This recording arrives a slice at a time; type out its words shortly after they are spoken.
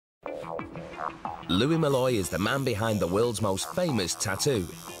Louis Malloy is the man behind the world's most famous tattoo,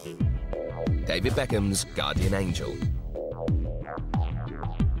 David Beckham's guardian angel.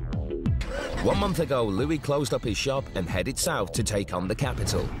 1 month ago, Louis closed up his shop and headed south to take on the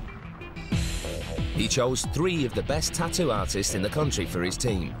capital. He chose 3 of the best tattoo artists in the country for his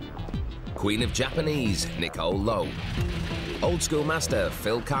team. Queen of Japanese, Nicole Lowe, old school master,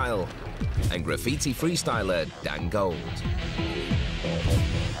 Phil Kyle, and graffiti freestyler, Dan Gold.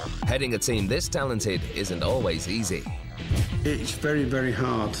 Heading a team this talented isn't always easy. It's very, very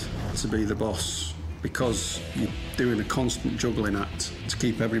hard to be the boss because you're doing a constant juggling act to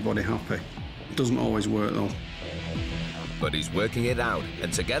keep everybody happy. It doesn't always work though. But he's working it out,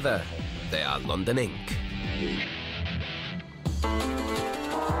 and together, they are London Ink.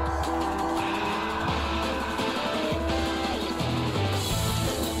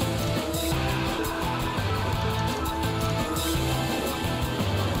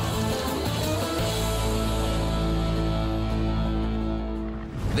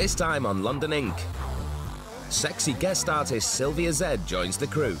 This time on London Ink, sexy guest artist Sylvia Z joins the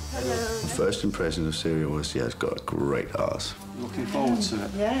crew. Hello. First impression of Sylvia was, yeah, it's got a great ass. Looking forward to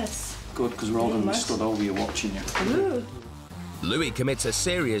it. Yes. Good, because we're all going to be stood over you watching you. Ooh. Louis commits a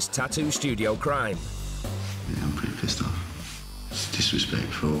serious tattoo studio crime. Yeah, I'm pretty pissed off. It's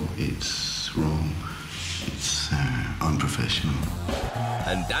disrespectful, it's wrong, it's unprofessional.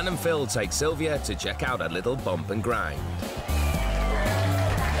 And Dan and Phil take Sylvia to check out a little bump and grind.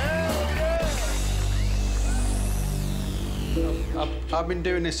 I've been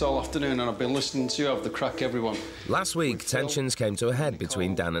doing this all afternoon and I've been listening to you have the crack, everyone. Last week, tensions came to a head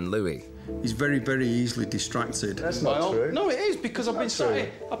between Dan and Louis. He's very, very easily distracted. That's not true. No, it is, because I've been sat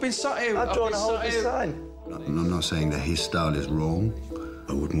here. I've been sat here. I'm trying to hold this sign. I'm not saying that his style is wrong.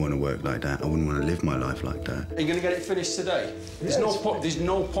 I wouldn't want to work like that. I wouldn't want to live my life like that. Are you going to get it finished today? There's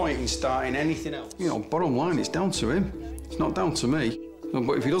no point in starting anything else. You know, bottom line, it's down to him. It's not down to me.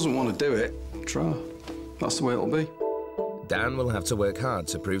 But if he doesn't want to do it, try. That's the way it'll be. Dan will have to work hard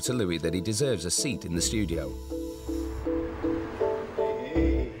to prove to Louis that he deserves a seat in the studio.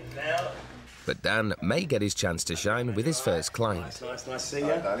 But Dan may get his chance to shine with his first client. Nice to see you.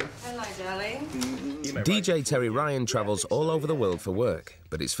 Hi, darling. Hello, darling. DJ Terry Ryan travels all over the world for work,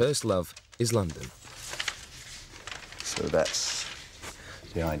 but his first love is London. So that's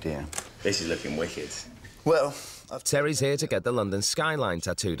the idea. This is looking wicked. Well, Terry's here to get the London skyline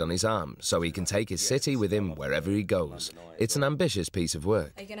tattooed on his arm so he can take his city with him wherever he goes. It's an ambitious piece of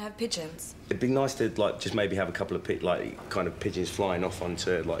work. Are you going to have pigeons? It'd be nice to just maybe have a couple of kind of pigeons flying off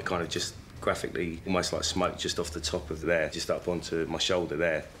onto kind of just graphically, almost like smoke just off the top of there, just up onto my shoulder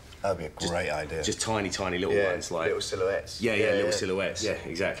there. that'd be a great idea. Just tiny little ones, like little silhouettes. Yeah, little silhouettes. Yeah,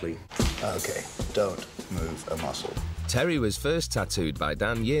 exactly. Okay, don't move a muscle. Terry was first tattooed by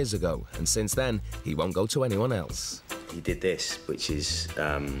Dan years ago, and since then, he won't go to anyone else. He did this, which is,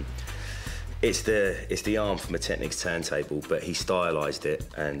 it's the arm from a Technics turntable, but he stylised it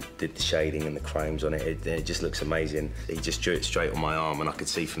and did the shading and the chromes on it. It just looks amazing. He just drew it straight on my arm, and I could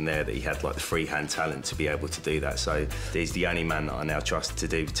see from there that he had like the freehand talent to be able to do that. So he's the only man that I now trust to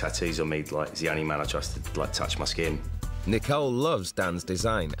do tattoos on me. Like, he's the only man I trust to touch my skin. Nicole loves Dan's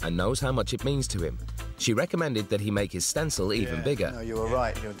design and knows how much it means to him. She recommended that he make his stencil even bigger. No, you were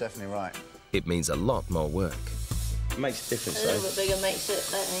right. You were definitely right. It means a lot more work. It makes a difference, A little bit bigger makes it,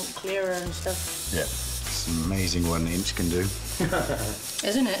 I think, clearer and stuff. Yeah, it's amazing what an inch can do.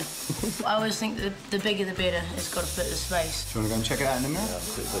 Isn't it? I always think that the bigger the better. It's got to fit the space. Do you want to go and check it out in a minute? Yeah,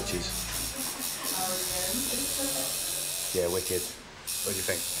 quick butches. Yeah, wicked. What do you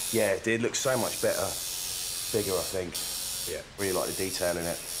think? Yeah, it looks so much better. Bigger, I think. Yeah, really like the detail in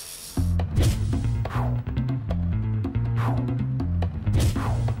it.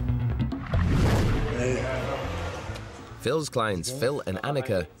 Phil's clients, Phil and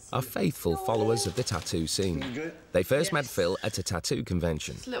Annika, are faithful followers of the tattoo scene. They first met Phil at a tattoo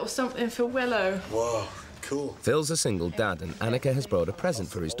convention. It's a little something for Willow. Wow, cool. Phil's a single dad, and Annika has brought a present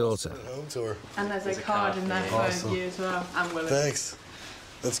for his daughter. Home tour. And there's a card in there for you as well, and Willow. Thanks.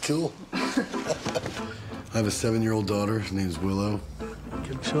 That's cool. I have a 7-year-old daughter. Her name's Willow.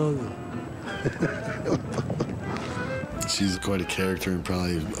 She's quite a character and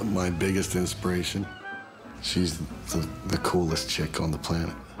probably my biggest inspiration. She's the coolest chick on the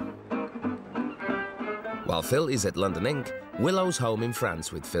planet. While Phil is at London Ink, Willow's home in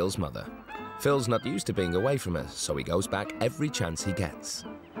France with Phil's mother. Phil's not used to being away from her, so he goes back every chance he gets.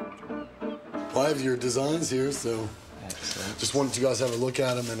 Well, I have your designs here, so just wanted you guys to have a look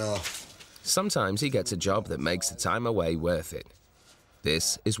at them and Sometimes he gets a job that makes the time away worth it.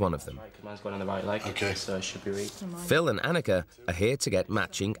 This is one of them. Mine's going on the right leg, okay. So it should be right. Phil and Annika are here to get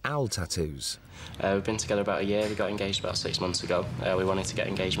matching owl tattoos. We've been together about a year. We got engaged about 6 months ago. We wanted to get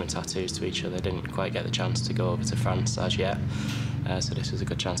engagement tattoos to each other. Didn't quite get the chance to go over to France as yet, so this was a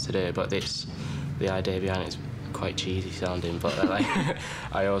good chance to do it. But the idea behind it is quite cheesy sounding, but like,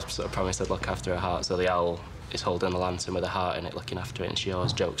 I always sort of promised I'd look after her heart, so the owl is holding a lantern with a heart in it, looking after it, and she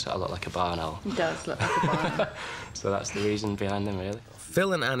always jokes that I look like a barn owl. He does look like a barn owl. So that's the reason behind them, really.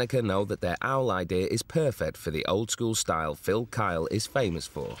 Phil and Annika know that their owl idea is perfect for the old-school style Phil Kyle is famous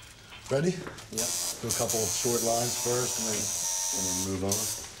for. Ready? Yeah. Do a couple short lines first and then move on.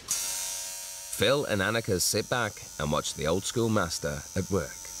 Phil and Annika sit back and watch the old-school master at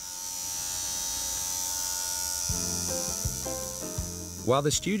work. While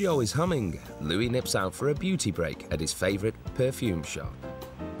the studio is humming, Louis nips out for a beauty break at his favourite perfume shop.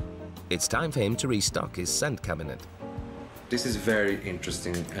 It's time for him to restock his scent cabinet. This is very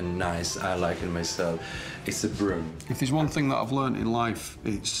interesting and nice. I like it myself. It's a broom. If there's one thing that I've learned in life,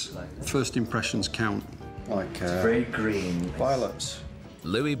 it's first impressions count. Like it's very green. Violets.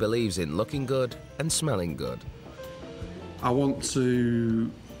 Louis believes in looking good and smelling good. I want to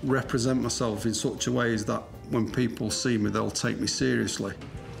represent myself in such a way as that when people see me, they'll take me seriously.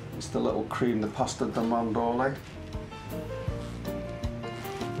 It's the little cream, the pasta de mandorle.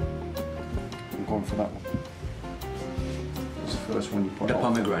 I'm going for that one. It's the first one you put The on.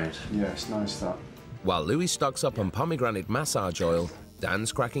 pomegranate. Yeah, it's nice, that. While Louis stocks up on pomegranate massage oil,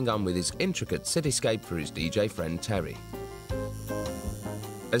 Dan's cracking on with his intricate cityscape for his DJ friend Terry.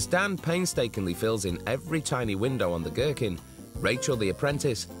 As Dan painstakingly fills in every tiny window on the gherkin, Rachel the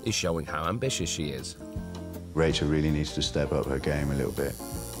apprentice is showing how ambitious she is. Rachel really needs to step up her game a little bit.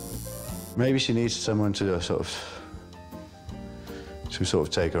 Maybe she needs someone to sort of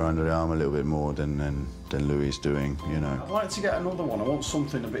take her under the arm a little bit more than Louis is doing, you know. I'd like to get another one. I want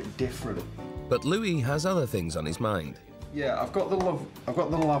something a bit different. But Louis has other things on his mind. Yeah, I've got the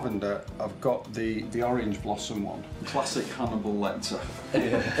lavender. I've got the orange blossom one. Classic Hannibal Lecter.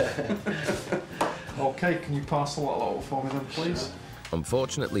 Okay, can you parcel that over for me then, please?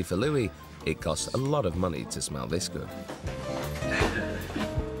 Unfortunately for Louis, it costs a lot of money to smell this good.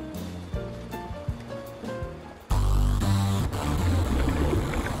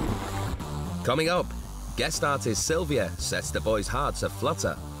 Coming up, guest artist Sylvia sets the boys' hearts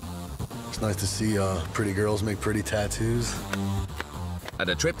aflutter. It's nice to see pretty girls make pretty tattoos. And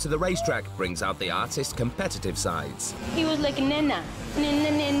a trip to the racetrack brings out the artist's competitive sides. He was like, Nena,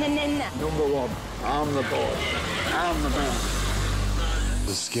 Nena, Nena, Nena. Number one, I'm the boy. I'm the man.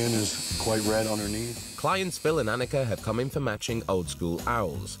 The skin is quite red underneath. Clients Phil and Annika have come in for matching old-school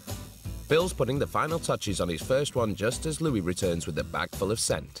owls. Phil's putting the final touches on his first one just as Louis returns with a bag full of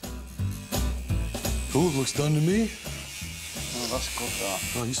scent. Ooh, looks done to me. Oh, that's good, that.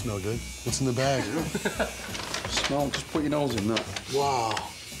 Oh, you smell good. What's in the bag? Smell, just put your nose in that. Wow.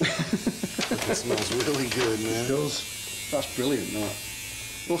 It smells really good, man. It does. That's brilliant, that.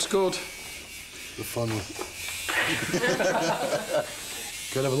 Looks good. The fun one.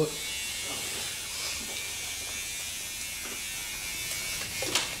 Go have a look.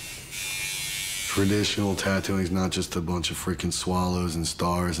 Traditional tattooing is not just a bunch of freaking swallows and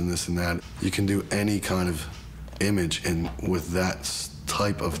stars and this and that. You can do any kind of image with that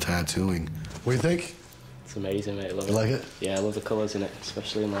type of tattooing. What do you think? It's amazing, mate. I love it. You like it? Yeah, I love the colours in it,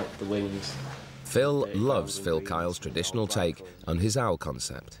 especially in like the wings. Phil loves Phil Kyle's traditional take on his owl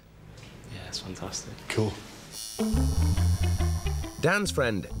concept. Yeah, it's fantastic. Cool. Dan's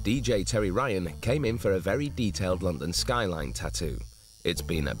friend, DJ Terry Ryan, came in for a very detailed London skyline tattoo. It's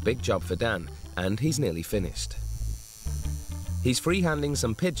been a big job for Dan, and he's nearly finished. He's freehanding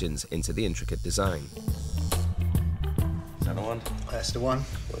some pigeons into the intricate design. Is that the one? That's the one.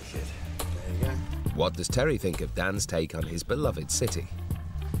 Wicked. There you go. What does Terry think of Dan's take on his beloved city?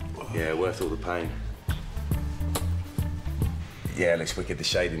 Yeah, worth all the pain. Yeah, it looks wicked. The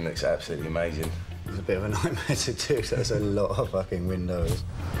shading looks absolutely amazing. It's a bit of a nightmare to do, so there's a lot of fucking windows.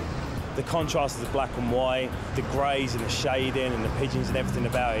 The contrast of the black and white, the greys and the shading and the pigeons and everything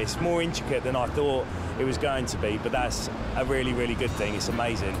about it. It's more intricate than I thought it was going to be, but that's a really, really good thing. It's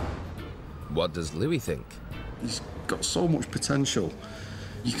amazing. What does Louis think? He's got so much potential.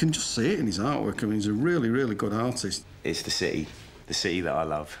 You can just see it in his artwork. I mean, he's a really, really good artist. It's the city that I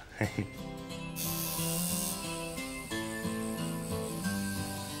love.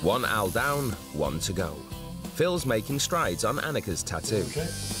 One owl down, one to go. Phil's making strides on Annika's tattoo. Okay.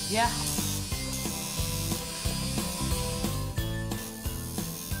 Yeah.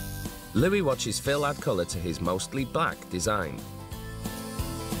 Louis watches Phil add colour to his mostly black design.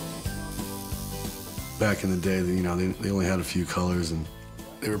 Back in the day, you know, they only had a few colors, and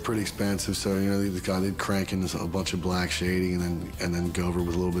they were pretty expensive. So, you know, they'd crank in a bunch of black shading and then go over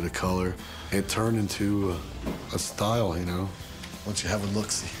with a little bit of color. It turned into a style, you know, once you have a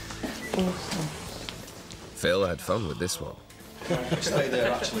look-see. Awesome. Phil had fun with this one. Stay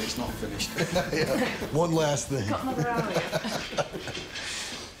there, actually, it's not finished. Yeah. One last thing. Got another hour.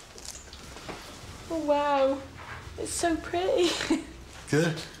 Oh, wow. It's so pretty.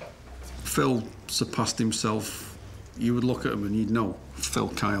 Good. Phil surpassed himself. You would look at him and you'd know Phil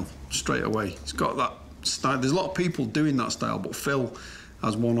Kyle straight away. He's got that style. There's a lot of people doing that style, but Phil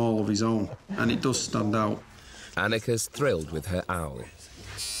has one all of his own, and it does stand out. Annika's thrilled with her owl.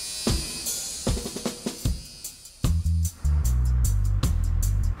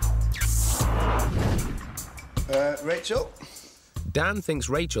 Rachel? Dan thinks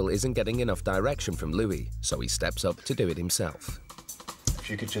Rachel isn't getting enough direction from Louis, so he steps up to do it himself. If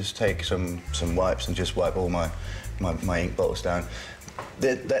you could just take some wipes and just wipe all my ink bottles down.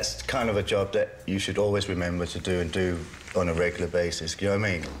 That's kind of a job that you should always remember to do and do on a regular basis. You know what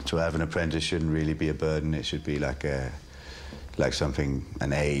I mean? To have an apprentice shouldn't really be a burden. It should be like something,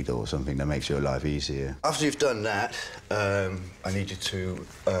 an aid or something that makes your life easier. After you've done that, I need you to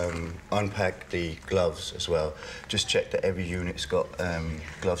unpack the gloves as well. Just check that every unit's got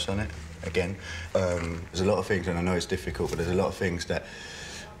gloves on it. Again, there's a lot of things, and I know it's difficult, but there's a lot of things that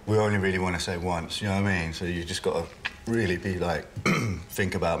we only really want to say once, you know what I mean? So you just got to really be like,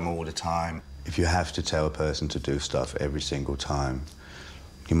 think about them all the time. If you have to tell a person to do stuff every single time,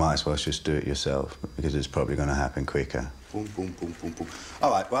 you might as well just do it yourself, because it's probably going to happen quicker. Boom, boom, boom, boom, boom.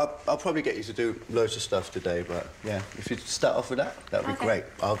 All right, well, I'll probably get you to do loads of stuff today, but yeah, if you start off with that, that'd be great.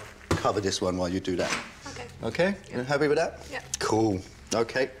 I'll cover this one while you do that. Okay. Okay? Yeah. You happy with that? Yeah. Cool.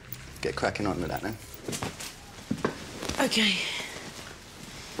 Okay, get cracking on with that then. Okay.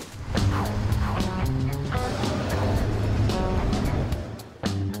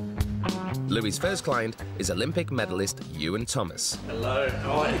 Louis' first client is Olympic medalist Ewan Thomas. Hello.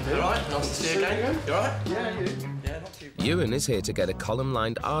 All right. Nice to see you again. You all right? Yeah, you. Yeah, not too bad. Ewan is here to get a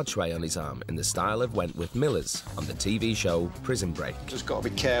column-lined archway on his arm in the style of Wentworth Miller's on the TV show Prison Break. Just got to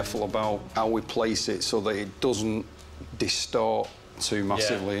be careful about how we place it so that it doesn't distort too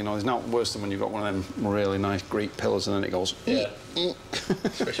massively. You know, there's not worse than when you've got one of them really nice Greek pillars and then it goes. Yeah.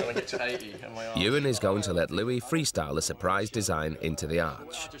 Especially when I get to 80 and my arm. Ewan is going to let Louis freestyle a surprise design into the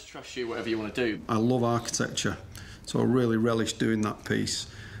arch. I just trust you, whatever you want to do. I love architecture, so I really relish doing that piece.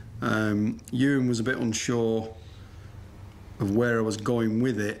 Ewan was a bit unsure of where I was going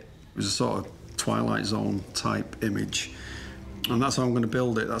with it. It was a sort of Twilight Zone type image, and that's how I'm going to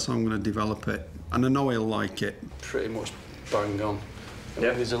build it, that's how I'm going to develop it, and I know he'll like it. Pretty much bang on.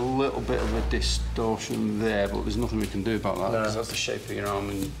 Yeah. There's a little bit of a distortion there, but there's nothing we can do about that, because that's the shape of your arm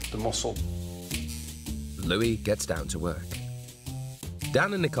and the muscle. Louis gets down to work.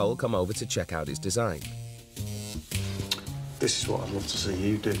 Dan and Nicole come over to check out his design. This is what I'd love to see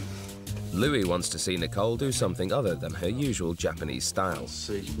you do. Louis wants to see Nicole do something other than her usual Japanese style.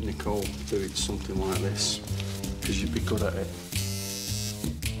 See Nicole doing something like this, because you'd be good at it.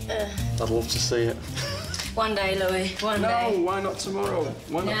 I'd love to see it. One day, Louis, one day. No, why not tomorrow?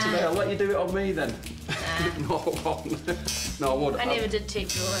 Why not today? I'll let you do it on me then. No, I won't. No, I would. I never did take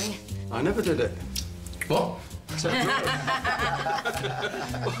drawing. I never did it. What?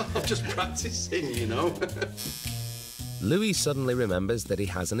 I'm just practicing, you know. Louis suddenly remembers that he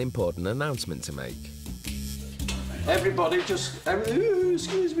has an important announcement to make. Everybody, just... Ooh,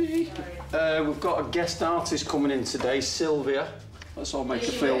 excuse me. We've got a guest artist coming in today, Sylvia. Let's all make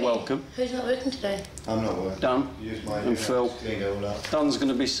her feel welcome. Who's not working today? I'm not working. Dan and Phil. Clean it all up. Dan's going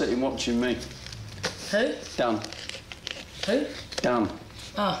to be sitting watching me. Who? Dan. Who? Dan.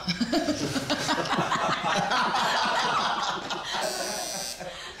 Oh.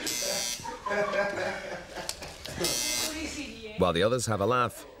 While the others have a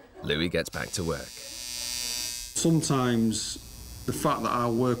laugh, Louis gets back to work. Sometimes the fact that I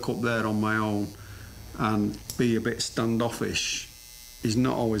work up there on my own and be a bit standoffish is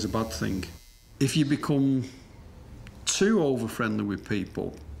not always a bad thing. If you become too over-friendly with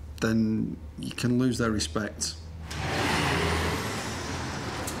people, then you can lose their respect.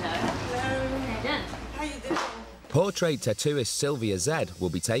 Portrait tattooist Sylvia.The will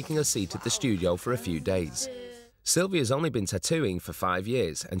be taking a seat at the studio for a few days. Sylvia's only been tattooing for 5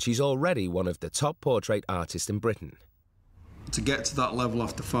 years, and she's already one of the top portrait artists in Britain. To get to that level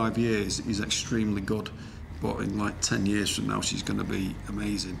after 5 years is extremely good, but in like 10 years from now, she's going to be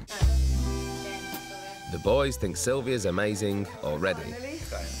amazing. The boys think Sylvia's amazing already.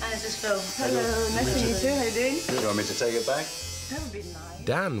 Hi, this is Phil. Hello, nice to meet you. How are you doing? You want me to take it back? That would be nice.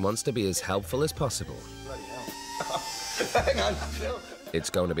 Dan wants to be as helpful as possible. Hang on, Phil. It's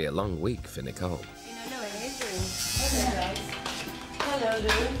going to be a long week for Nicole. Hello, Lou.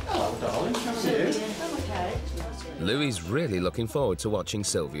 Hello, darling. How are you? I'm okay. Louis really looking forward to watching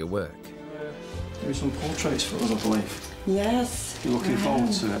Sylvia work. Doing some portraits for us, I believe. Yes. You're looking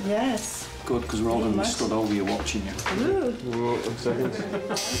forward to it? Yes. Good, because we're all going to be stood over you watching you. Good.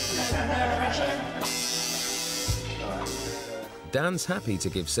 Dan's happy to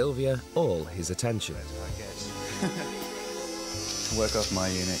give Sylvia all his attention. Work off my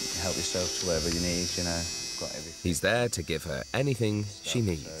unit, help yourself to whatever you need, you know. Got everything. He's there to give her anything she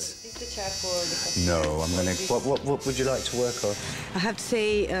needs. Is the chair for the... No, I'm gonna. What would you like to work on? I have to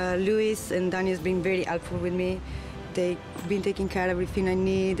say, Louis and Danny has been very helpful with me. They've been taking care of everything I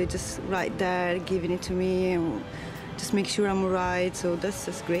need. They're just right there, giving it to me, and just make sure I'm all right. So that's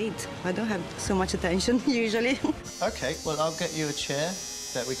just great. I don't have so much attention usually. Okay, well, I'll get you a chair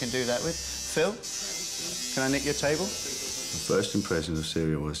that we can do that with. Phil, can I nick your table? The first impression of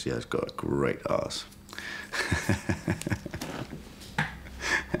Sylvia was, yeah, it's got a great arse.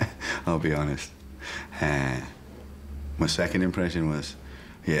 I'll be honest. My second impression was,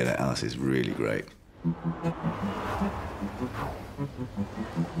 yeah, that arse is really great.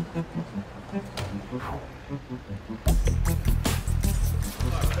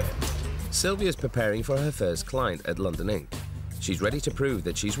 Sylvia's preparing for her first client at London Ink. She's ready to prove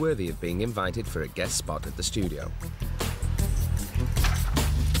that she's worthy of being invited for a guest spot at the studio.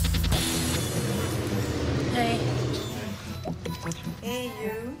 Hey. Hey,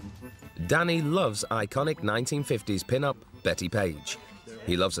 you. Danny loves iconic 1950s pin-up Betty Page.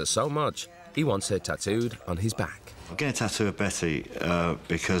 He loves her so much, he wants her tattooed on his back. I'm getting a tattoo of Betty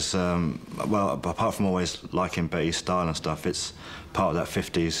because, well, apart from always liking Betty's style and stuff, it's part of that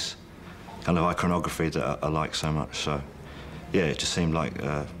 50s kind of iconography that I like so much. So, yeah, it just seemed like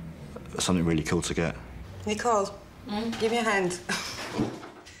something really cool to get. Nicole, give me a hand.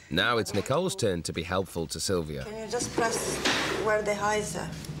 Now it's Nicole's turn to be helpful to Sylvia. Can you just press where the eyes are?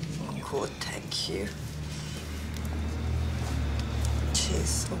 Good, thank you.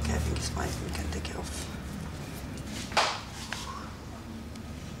 Jeez, okay, I think it's fine. We can take it off.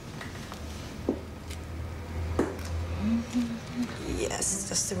 Yes,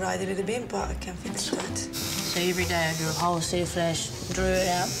 just to ride a little bit, but I can fix that. So every day I drew a whole sea flash, drew it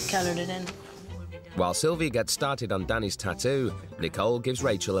out, coloured it in. While Sylvia gets started on Danny's tattoo, Nicole gives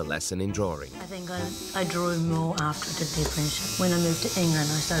Rachel a lesson in drawing. I think I drew more after I did the apprenticeship. When I moved to England,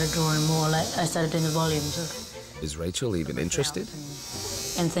 I started drawing more. Like I started doing the volumes of. Is Rachel even interested?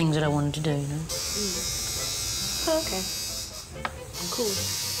 And things that I wanted to do, you know. Okay. Cool.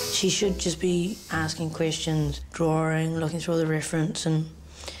 She should just be asking questions, drawing, looking through all the reference, and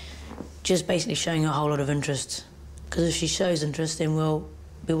just basically showing a whole lot of interest. Because if she shows interest, then we'll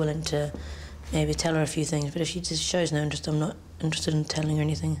be willing to maybe tell her a few things. But if she just shows no interest, I'm not interested in telling her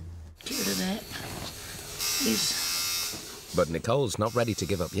anything. Get rid of that, please. But Nicole's not ready to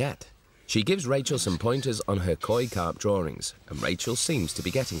give up yet. She gives Rachel some pointers on her koi carp drawings, and Rachel seems to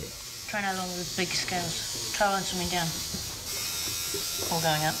be getting it. Try no longer with big scales. Try one swimming down. Or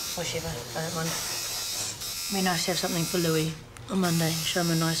going up, whichever, I don't mind. It'd be nice to have something for Louis on Monday. Show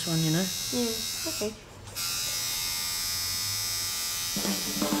him a nice one, you know? Okay.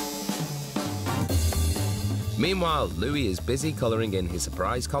 Meanwhile, Louis is busy colouring in his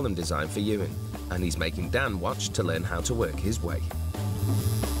surprise column design for Ewan, and he's making Dan watch to learn how to work his way.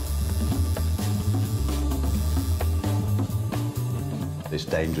 It's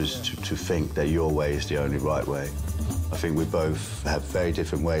dangerous to think that your way is the only right way. I think we both have very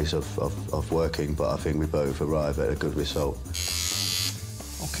different ways of working, but I think we both arrive at a good result.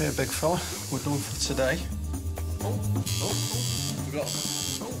 OK, big fella, we're done for today.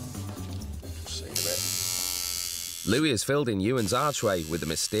 Louis has filled in Ewan's archway with a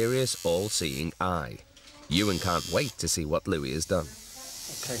mysterious, all-seeing eye. Ewan can't wait to see what Louis has done.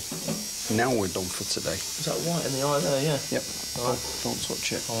 OK, now we're done for today. Is that white in the eye there, yeah? Yep. Oh, don't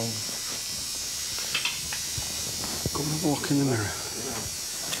touch it. Come and have a look in the mirror.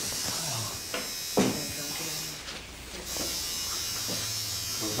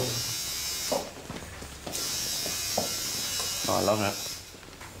 Oh, I love it.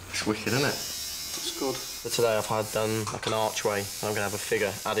 It's wicked, isn't it? It's good. But today I've had like an archway, and I'm going to have a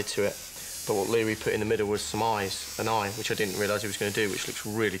figure added to it. But what Louis put in the middle was some eyes, an eye, which I didn't realise he was going to do, which looks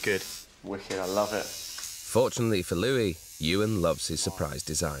really good. Wicked, I love it. Fortunately for Louis, Ewan loves his surprise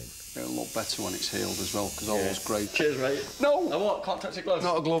design. It'll look better when it's healed as well, because all those great... Cheers, mate. No! Oh, what? Can't touch the gloves?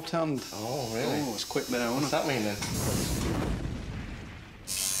 Not a gloved hand. Oh, really? Oh, it's quick there, isn't it? What's that mean, then?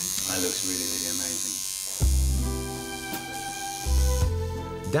 That looks really, really amazing.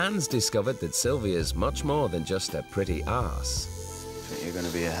 Dan's discovered that Sylvia's much more than just a pretty arse. I think you're going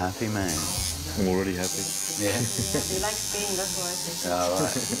to be a happy man. I'm already happy. Yeah. He likes pain, that's why I say. All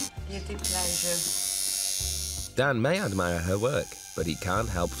right. Guilty pleasure. Dan may admire her work, but he can't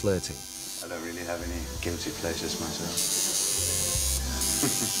help flirting. I don't really have any guilty pleasures myself.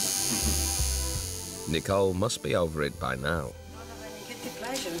 Nicole must be over it by now. Guilty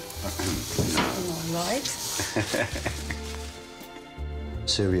pleasure. All right.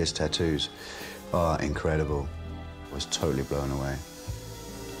 Serious tattoos are incredible. I was totally blown away.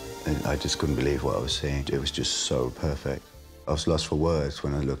 And I just couldn't believe what I was seeing. It was just so perfect. I was lost for words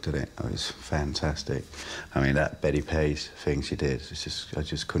when I looked at it. It was fantastic. I mean, that Betty Page thing she did, I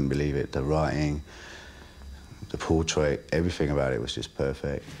just couldn't believe it. The writing, the portrait, everything about it was just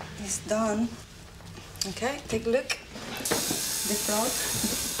perfect. It's done. Okay, take a look. The frog.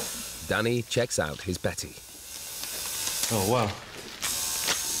 Danny checks out his Betty. Oh, wow.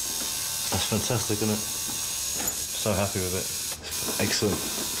 That's fantastic, isn't it? So happy with it. Excellent.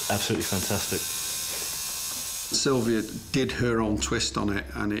 Absolutely fantastic. Sylvia did her own twist on it,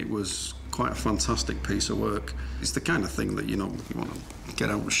 and it was quite a fantastic piece of work. It's the kind of thing that, you know, you want to get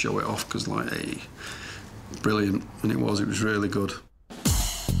out and show it off, because, like, hey, brilliant. And it was really good.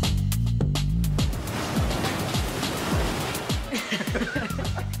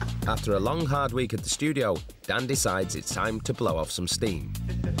 After a long, hard week at the studio, Dan decides it's time to blow off some steam.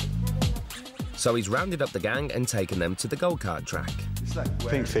 So he's rounded up the gang and taken them to the go-kart track. I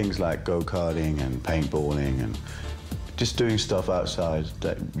think things like go-karting and paintballing and just doing stuff outside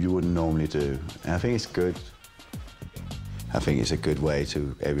that you wouldn't normally do. And I think it's good. I think it's a good way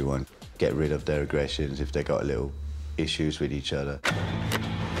to everyone get rid of their aggressions if they got little issues with each other.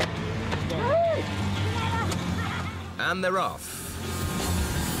 And they're off.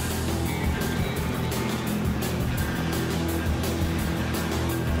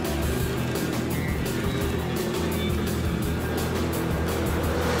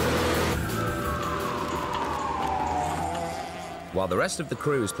 While the rest of the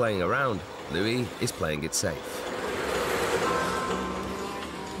crew is playing around, Louis is playing it safe.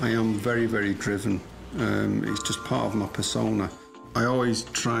 I am very, very driven. It's just part of my persona. I always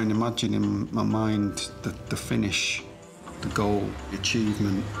try and imagine in my mind the finish, the goal, the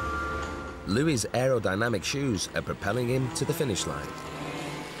achievement. Louis' aerodynamic shoes are propelling him to the finish line.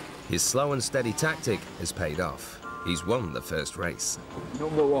 His slow and steady tactic has paid off. He's won the first race.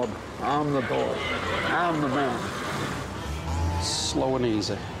 Number one, I'm the boy, I'm the man. Slow and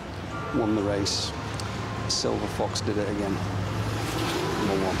easy, won the race. Silver Fox did it again.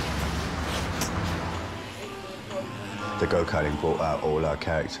 Number one. The go-karting brought out all our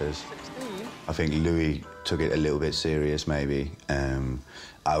characters. I think Louis took it a little bit serious, maybe.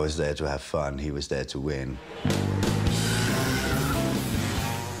 I was there to have fun, he was there to win.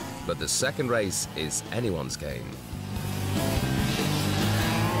 But the second race is anyone's game.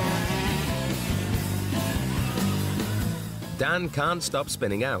 Dan can't stop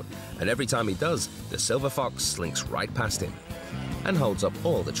spinning out, and every time he does, the Silver Fox slinks right past him and holds up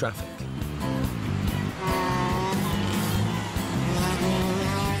all the traffic.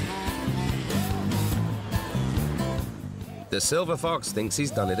 The Silver Fox thinks he's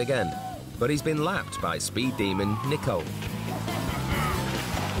done it again, but he's been lapped by speed demon Nicole.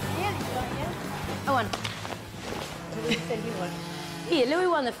 I won. Yeah, Louis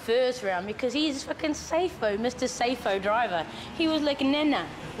won the first round because he's fucking Safo, Mr. Safo driver. He was like, nana,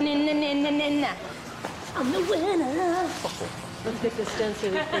 nana, nana, nana. I'm the winner. Let's make this dance so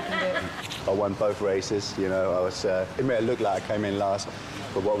we can do it. I won both races, you know. I was, it may look like I came in last,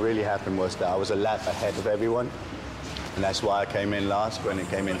 but what really happened was that I was a lap ahead of everyone. And that's why I came in last when it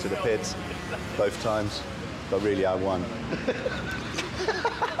came into the pits, both times. But really, I won.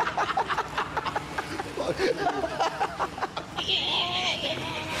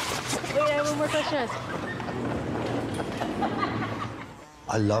 Wait, one more question.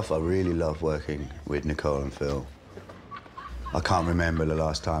 I really love working with Nicole and Phil. I can't remember the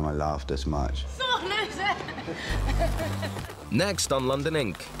last time I laughed as much. Next on London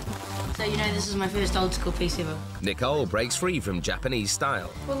Ink. So, you know, this is my first old school piece ever. Nicole breaks free from Japanese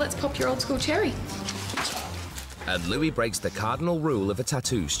style. Well, let's pop your old school cherry. And Louis breaks the cardinal rule of a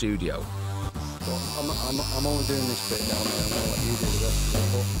tattoo studio. I'm only doing this bit down there. I'm going to let you do the rest of the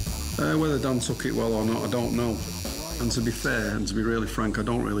whether Dan took it well or not, I don't know. And to be fair, and to be really frank, I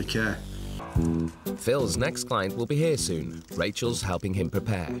don't really care. Phil's next client will be here soon. Rachel's helping him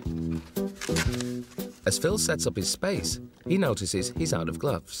prepare. As Phil sets up his space, he notices he's out of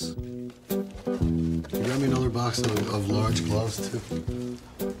gloves. Can you grab me another box of large gloves, too?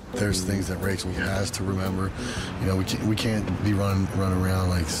 there's things that Rachel has to remember. You know, we can't be running around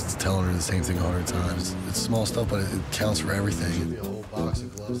like telling her the same thing 100 times. It's small stuff, but it counts for everything. A whole box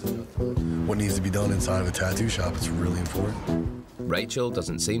of gloves. What needs to be done inside of a tattoo shop, it's really important. Rachel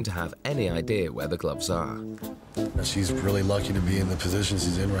doesn't seem to have any idea where the gloves are. She's really lucky to be in the position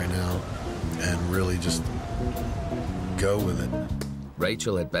she's in right now and really just go with it.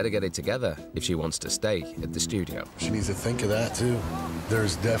 Rachel had better get it together if she wants to stay at the studio. She needs to think of that too.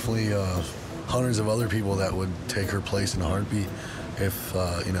 There's definitely hundreds of other people that would take her place in a heartbeat if,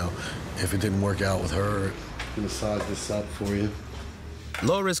 you know, if it didn't work out with her. I'm gonna size this up for you.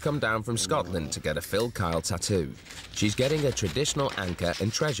 Laura's come down from Scotland to get a Phil Kyle tattoo. She's getting a traditional anchor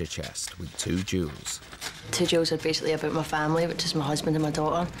and treasure chest with 2 jewels. 2 jewels are basically about my family, which is my husband and my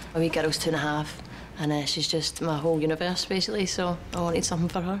daughter. My wee girl's 2.5, and she's just my whole universe, basically, so I wanted something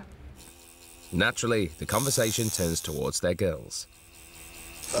for her. Naturally, the conversation turns towards their girls.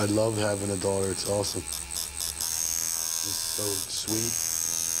 I love having a daughter. It's awesome. She's so sweet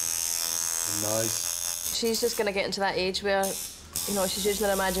and nice. She's just going to get into that age where, you know, she's using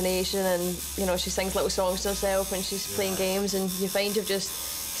her imagination and, you know, she sings little songs to herself and she's playing games, and you find you've just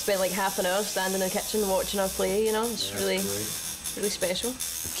spent like half an hour standing in the kitchen watching her play, you know. It's really special.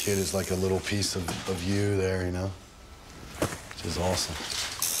 The kid is like a little piece of you there, you know, which is awesome.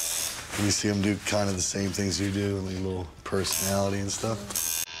 And you see them do kind of the same things you do, like a little personality and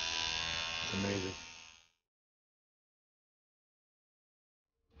stuff. It's amazing.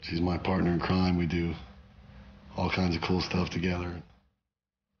 She's my partner in crime. We do all kinds of cool stuff together.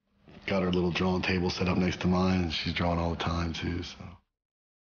 Got her little drawing table set up next to mine, and she's drawing all the time, too, so.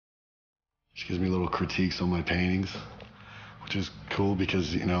 She gives me little critiques on my paintings, which is cool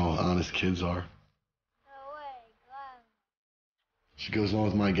because, you know, honest kids are. She goes on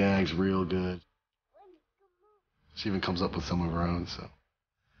with my gags real good. She even comes up with some of her own, so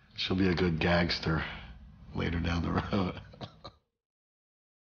she'll be a good gagster later down the road.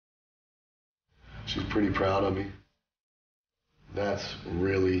 She's pretty proud of me. That's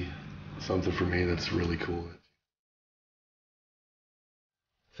really something for me that's really cool.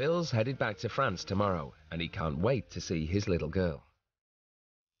 Phil's headed back to France tomorrow, and he can't wait to see his little girl.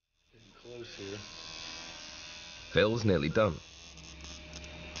 Getting close here. Phil's nearly done.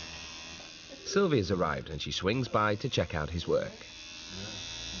 Sylvia's arrived, and she swings by to check out his work.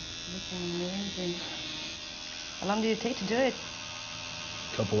 Looking amazing. How long did it take to do it?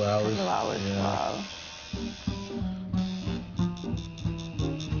 Couple hours. Couple hours, yeah. Wow.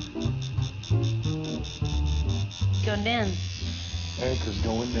 Going down. Anchor's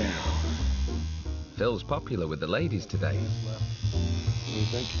going down. Phil's popular with the ladies today. What do you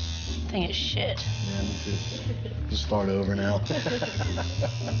think? I think it's shit. Yeah, me too. Just start over now.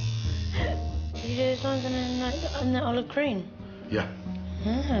 You do as long as in the olive green? Yeah.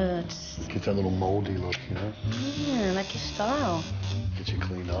 Oh, it's... Get that little moldy look, you know? Yeah, like your style. Get you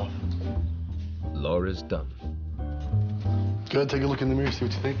cleaned off. Laura's done. Go ahead, take a look in the mirror, see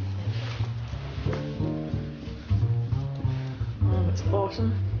what you think. It's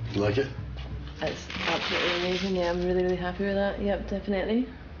awesome. You like it? It's absolutely amazing, yeah, I'm really, really happy with that, yep, definitely.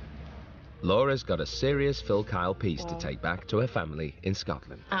 Laura's got a serious Phil Kyle piece to take back to her family in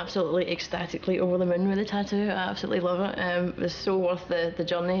Scotland. Absolutely ecstatically over the moon with the tattoo. I absolutely love it. It was so worth the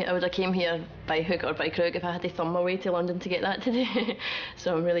journey. I would have came here by hook or by crook if I had to thumb my way to London to get that today.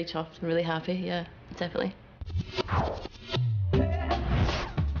 So I'm really chuffed, I'm really happy, yeah, definitely.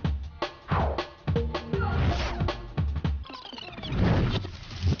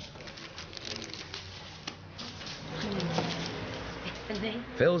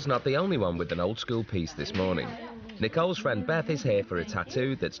 Phil's not the only one with an old school piece this morning. Nicole's friend Beth is here for a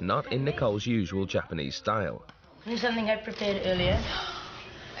tattoo that's not in Nicole's usual Japanese style. Here's something I prepared earlier.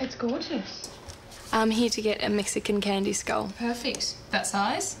 It's gorgeous. I'm here to get a Mexican candy skull. Perfect. That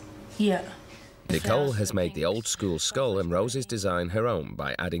size? Yeah. Nicole has made the old school skull and Rose's design her own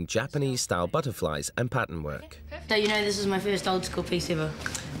by adding Japanese style butterflies and pattern work. So you know this is my first old school piece ever.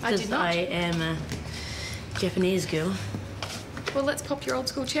 I did not. I am a Japanese girl. Well, let's pop your old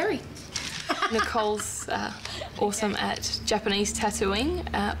school cherry. Nicole's awesome at Japanese tattooing.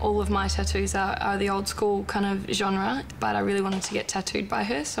 All of my tattoos are the old school kind of genre, but I really wanted to get tattooed by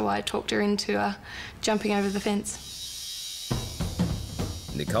her, so I talked her into jumping over the fence.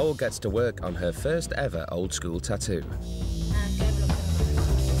 Nicole gets to work on her first ever old school tattoo. It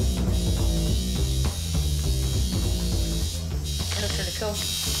looks really cool.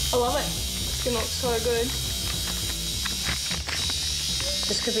 I love it. It's gonna look so good.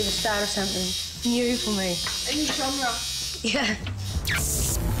 This could be the start of something new for me. A new genre. Yeah.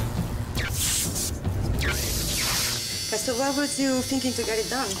 Got So where was you thinking to get it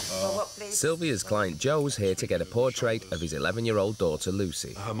done? Or what place? Sylvia's client Joe's here to get a portrait of his 11-year-old daughter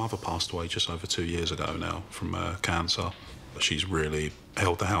Lucy. Her mother passed away just over 2 years ago now from cancer. She's really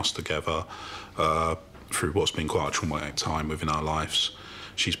held the house together through what's been quite a traumatic time within our lives.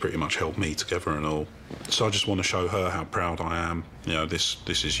 She's pretty much held me together and all. So I just want to show her how proud I am. You know, this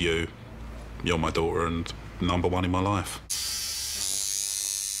is you. You're my daughter and #1 in my life.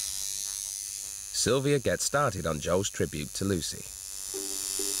 Sylvia gets started on Joe's tribute to Lucy.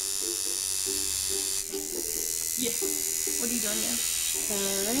 Yeah. What are you doing now?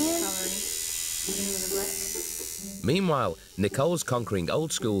 Colouring. Meanwhile, Nicole's conquering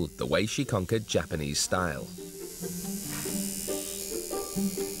old school the way she conquered Japanese style.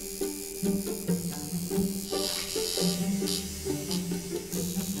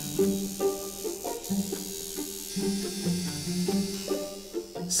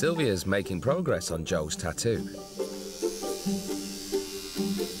 Sylvia's making progress on Joe's tattoo.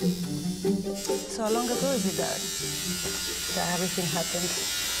 So how long ago is it that everything happened?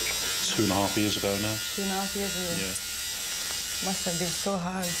 2.5 years ago now. 2.5 years ago? Yeah. Must have been so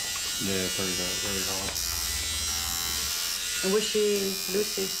hard. Yeah, very hard. And was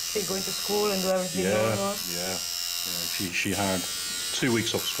Lucy, going to school and do everything normal? Yeah. She had 2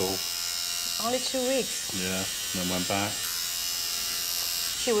 weeks off school. Only 2 weeks? Yeah, and then went back.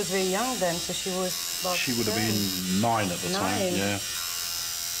 She was very young then, so she was about She would have been 9 at the time, yeah. Nice.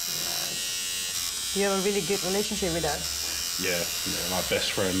 You have a really good relationship with her? Yeah, my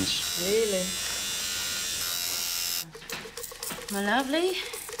best friends. Really? My lovely.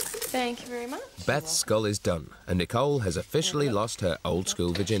 Thank you very much. Beth's skull is done, and Nicole has officially lost her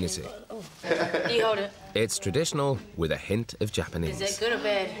old-school virginity. You hold it. It's traditional with a hint of Japanese. Is that good or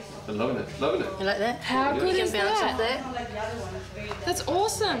bad? I'm loving it, loving it. You like that? How good you is can bounce that? off that? That's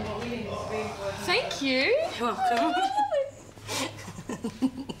awesome. Thank you. You're welcome.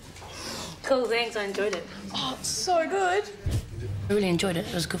 Cool, thanks. I enjoyed it. Oh, it's so good. I really enjoyed it.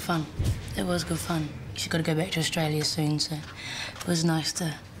 It was good fun. It was good fun. She's got to go back to Australia soon, so it was nice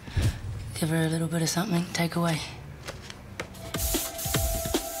to give her a little bit of something to take away.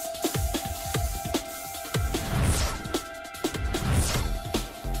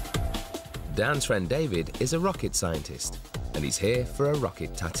 Dan's friend David is a rocket scientist, and he's here for a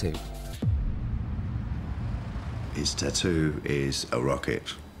rocket tattoo. His tattoo is a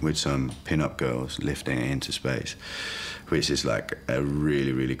rocket with some pin-up girls lifting it into space, which is like a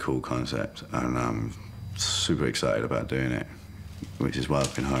really, really cool concept, and I'm super excited about doing it, which is why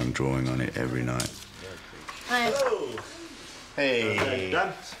I've been home drawing on it every night. Hi. Hey.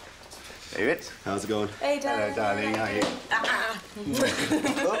 Dan. David. How's it going? Hey, Dan. Hello, darling. How are you?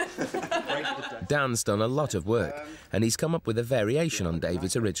 Dan's done a lot of work, and he's come up with a variation on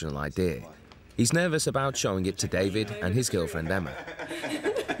David's original idea. He's nervous about showing it to David and his girlfriend Emma.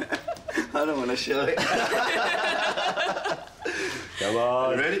 I don't want to show it. Come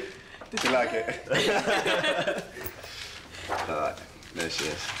on. You ready? Did you like it? All right, there she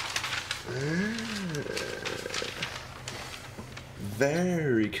is.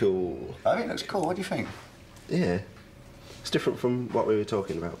 Very cool. I think that's cool. What do you think? Yeah. It's different from what we were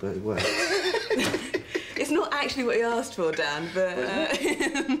talking about, but it works. It's not actually what you asked for, Dan, but...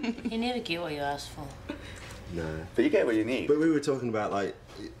 You never get what you asked for. No. But you get what you need. But we were talking about, like,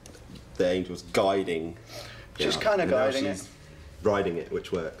 the angel's guiding. She's kind of guiding it. Riding it,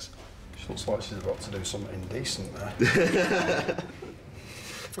 which works. She looks like she's about to do something indecent there.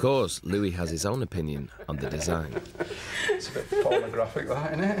 Of course, Louis has his own opinion on the design. It's a bit pornographic,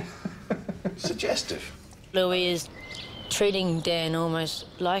 that, isn't it? Suggestive. Louis is treating Dan almost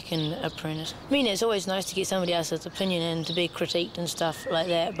like an apprentice. I mean, it's always nice to get somebody else's opinion and to be critiqued and stuff like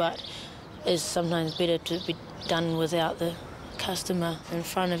that, but it's sometimes better to be done without the customer in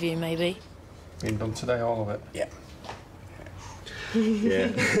front of you, maybe. Been done today, all of it? Yeah.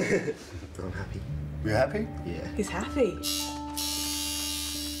 Yeah. I'm happy. You happy? Yeah. He's happy.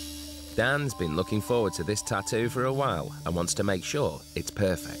 Dan's been looking forward to this tattoo for a while and wants to make sure it's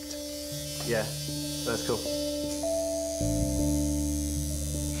perfect. Yeah, that's cool.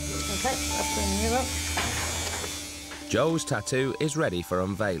 Okay, that's the mirror. Joe's tattoo is ready for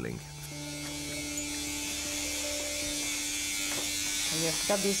unveiling. You have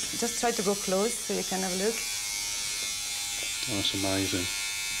got this. Just try to go close so you can have a look. That's amazing.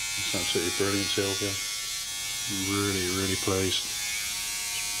 It's absolutely brilliant, Sylvia. Really, really pleased.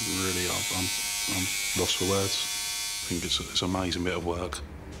 Really, I'm lost for words. I think it's an amazing bit of work.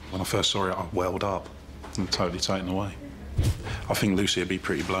 When I first saw it, I welled up and totally taken away. I think Lucy would be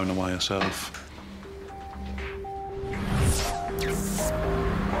pretty blown away herself.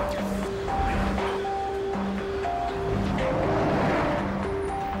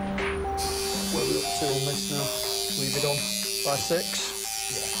 on this now? Leave it on by 6?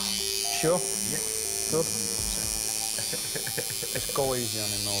 Yeah. Sure? Yeah. Good. Just go easy on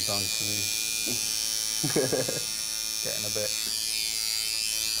him, though, Dan, 'cause he's getting a bit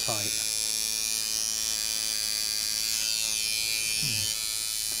tight.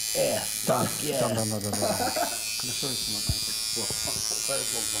 Yeah, Dan, yeah. Dan. Can I show you something, mate? Look, there's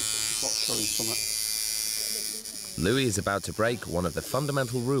one. I've got to show you something. Louis is about to break one of the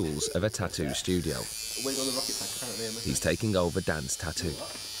fundamental rules of a tattoo studio. Wing on the rocket pack, apparently. He's taking over Dan's tattoo.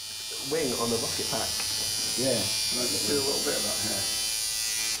 Wing on the rocket pack. Yeah, let's do a little bit of that here.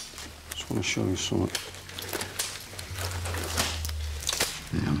 Just want to show you something.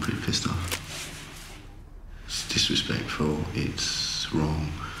 Yeah, I'm pretty pissed off. It's disrespectful, it's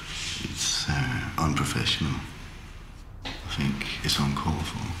wrong, it's unprofessional. I think it's uncalled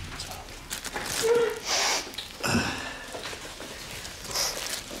for.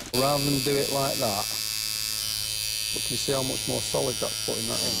 Rather than do it like that, but can you see how much more solid that's putting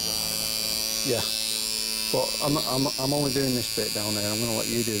that in? Yeah. But I'm only doing this bit down there. I'm going to let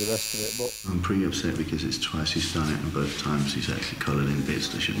you do the rest of it. But I'm pretty upset because it's twice he's done it, and both times he's actually coloured in bits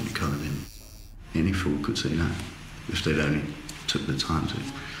that shouldn't be coloured in. Any fool could see that if they'd only took the time to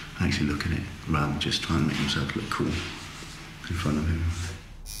actually look at it, rather than just trying to make himself look cool in front of him.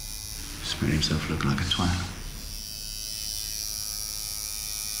 Just made himself look like a twat.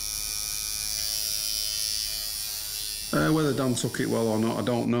 Whether Dan took it well or not, I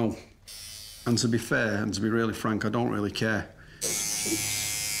don't know. And to be fair, and to be really frank, I don't really care.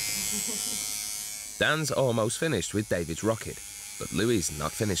 Dan's almost finished with David's rocket, but Louis is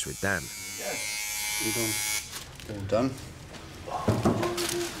not finished with Dan. You done? All done.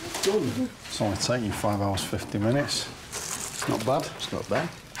 It's only taking you 5 hours, 50 minutes. It's not bad. It's not bad.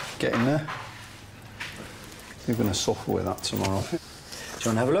 Get in there. You're going to suffer with that tomorrow. Do you want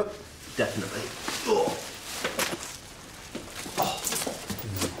to have a look? Definitely. Oh.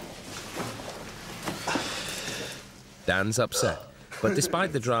 Dan's upset, but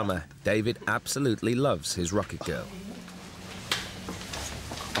despite the drama, David absolutely loves his rocket girl.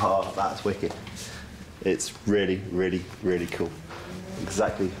 Oh, that's wicked. It's really, really, really cool.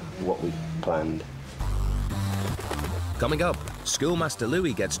 Exactly what we planned. Coming up, Schoolmaster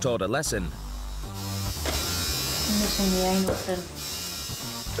Louis gets taught a lesson. You're missing the anal fin.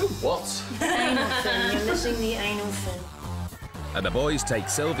 What? Anal fin. You're missing the anal fin. And the boys take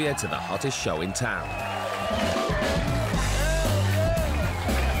Sylvia to the hottest show in town.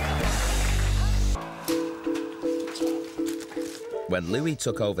 When Louis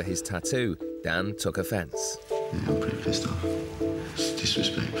took over his tattoo, Dan took offence. Yeah, I'm pretty pissed off. It's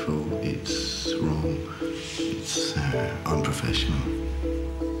disrespectful, it's wrong, it's unprofessional.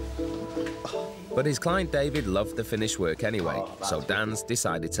 But his client David loved the finished work anyway, so Dan's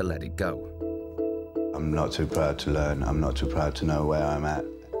decided to let it go. I'm not too proud to learn. I'm not too proud to know where I'm at.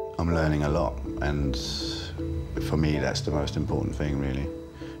 I'm learning a lot, and for me, that's the most important thing, really.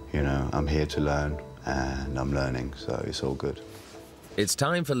 You know, I'm here to learn, and I'm learning, so it's all good. It's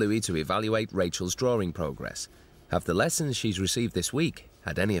time for Louis to evaluate Rachel's drawing progress. Have the lessons she's received this week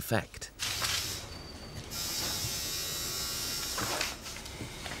had any effect?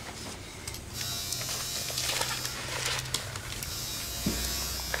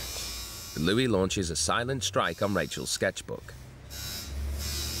 Louis launches a silent strike on Rachel's sketchbook.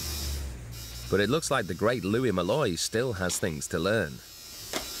 But it looks like the great Louis Malloy still has things to learn.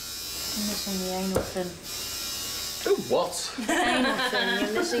 You're missing the anal fin. What? Anal fin.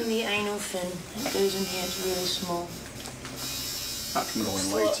 You're missing the anal fin. It goes in here. It's really small. That can go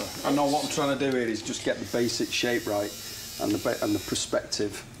in later. I know what I'm trying to do here is just get the basic shape right and the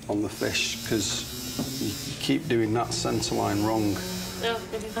perspective on the fish, because you keep doing that centre line wrong. No, I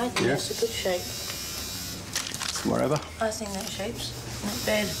think that's a good shape. Wherever. I think that shape's not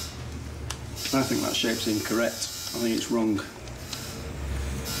bad. I think that shape's incorrect. I think it's wrong.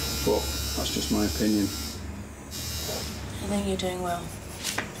 But that's just my opinion. I think you're doing well.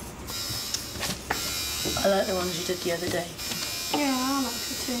 I like the ones you did the other day. Yeah, I like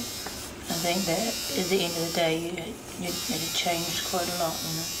it too. I think that at the end of the day, it changed quite a lot,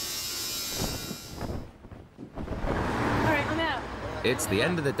 you know. All right, I'm out. It's the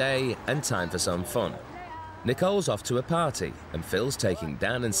end of the day and time for some fun. Nicole's off to a party and Phil's taking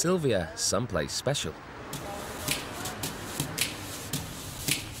Dan and Sylvia someplace special.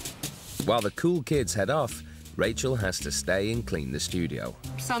 While the cool kids head off, Rachel has to stay and clean the studio.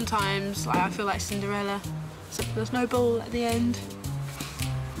 Sometimes I feel like Cinderella. So there's no ball at the end.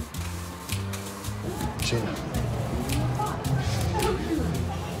 Gina.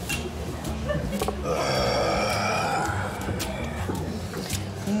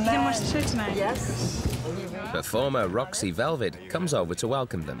 You gonna watch the show tonight? Yes. Performer Roxy Velvet comes over to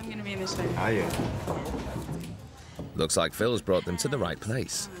welcome them. I'm gonna be in the show. Are you? Looks like Phil's brought them to the right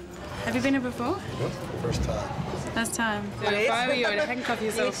place. Have you been here before? Yep, first time. Last time. If I were you, I'd handcuff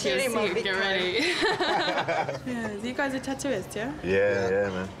yourself to your seat. Get ready. Yeah. You guys are tattooists, yeah? Yeah,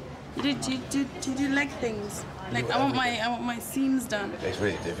 man. You do leg things. Like I want my seams done. It's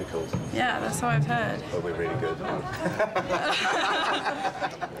really difficult. Yeah, that's what I've heard. But we're really good.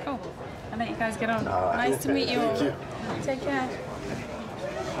 Cool. I'll let you guys get on. Right. Nice to meet you all. Take care.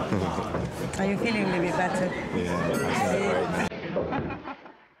 Are you feeling a little bit better? Yeah,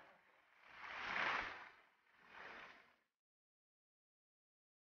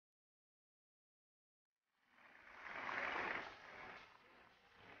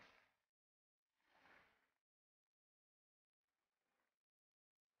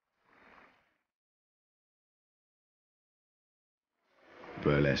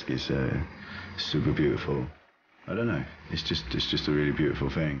 burlesque is super beautiful. I don't know. It's just a really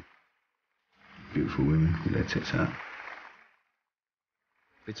beautiful thing. Beautiful women with their tits out.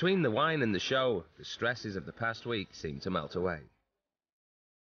 Between the wine and the show, the stresses of the past week seem to melt away.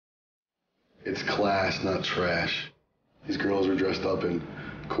 It's class, not trash. These girls are dressed up in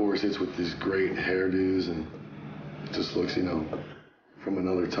corsets with these great hairdos, and it just looks, you know, from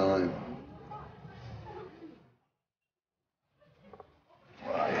another time.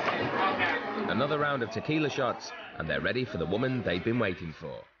 Another round of tequila shots, and they're ready for the woman they've been waiting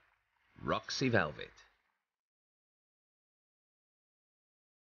for, Roxy Velvet.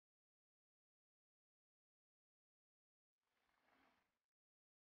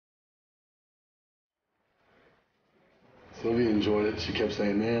 Sylvia enjoyed it. She kept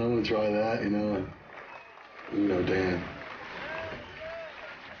saying, man, I'm gonna try that, you know. And, you know, Dan.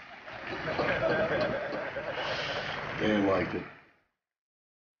 Dan liked it.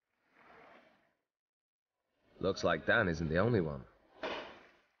 Looks like Dan isn't the only one.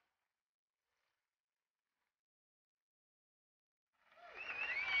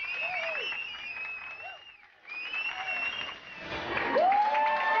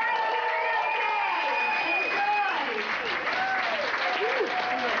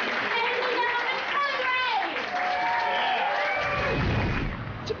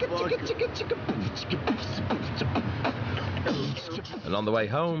 And on the way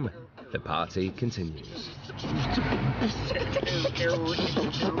home, the party continues.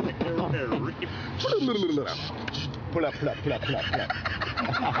 Pull up.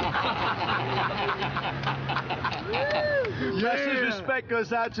 Massive respect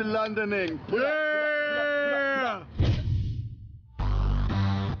goes out to London Ink. Yeah!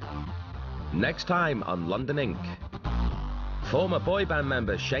 Next time on London Ink. Former boy band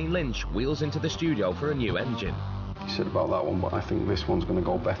member Shane Lynch wheels into the studio for a new engine. You said about that one, but I think this one's going to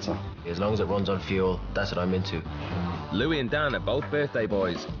go better. As long as it runs on fuel, that's what I'm into. Louis and Dan are both birthday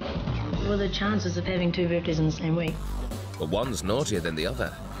boys. What are the chances of having two birthdays in the same week? But one's naughtier than the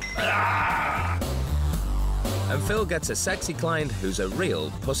other. And Phil gets a sexy client who's a real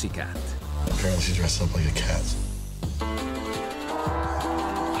pussycat. Apparently she dressed up like a cat.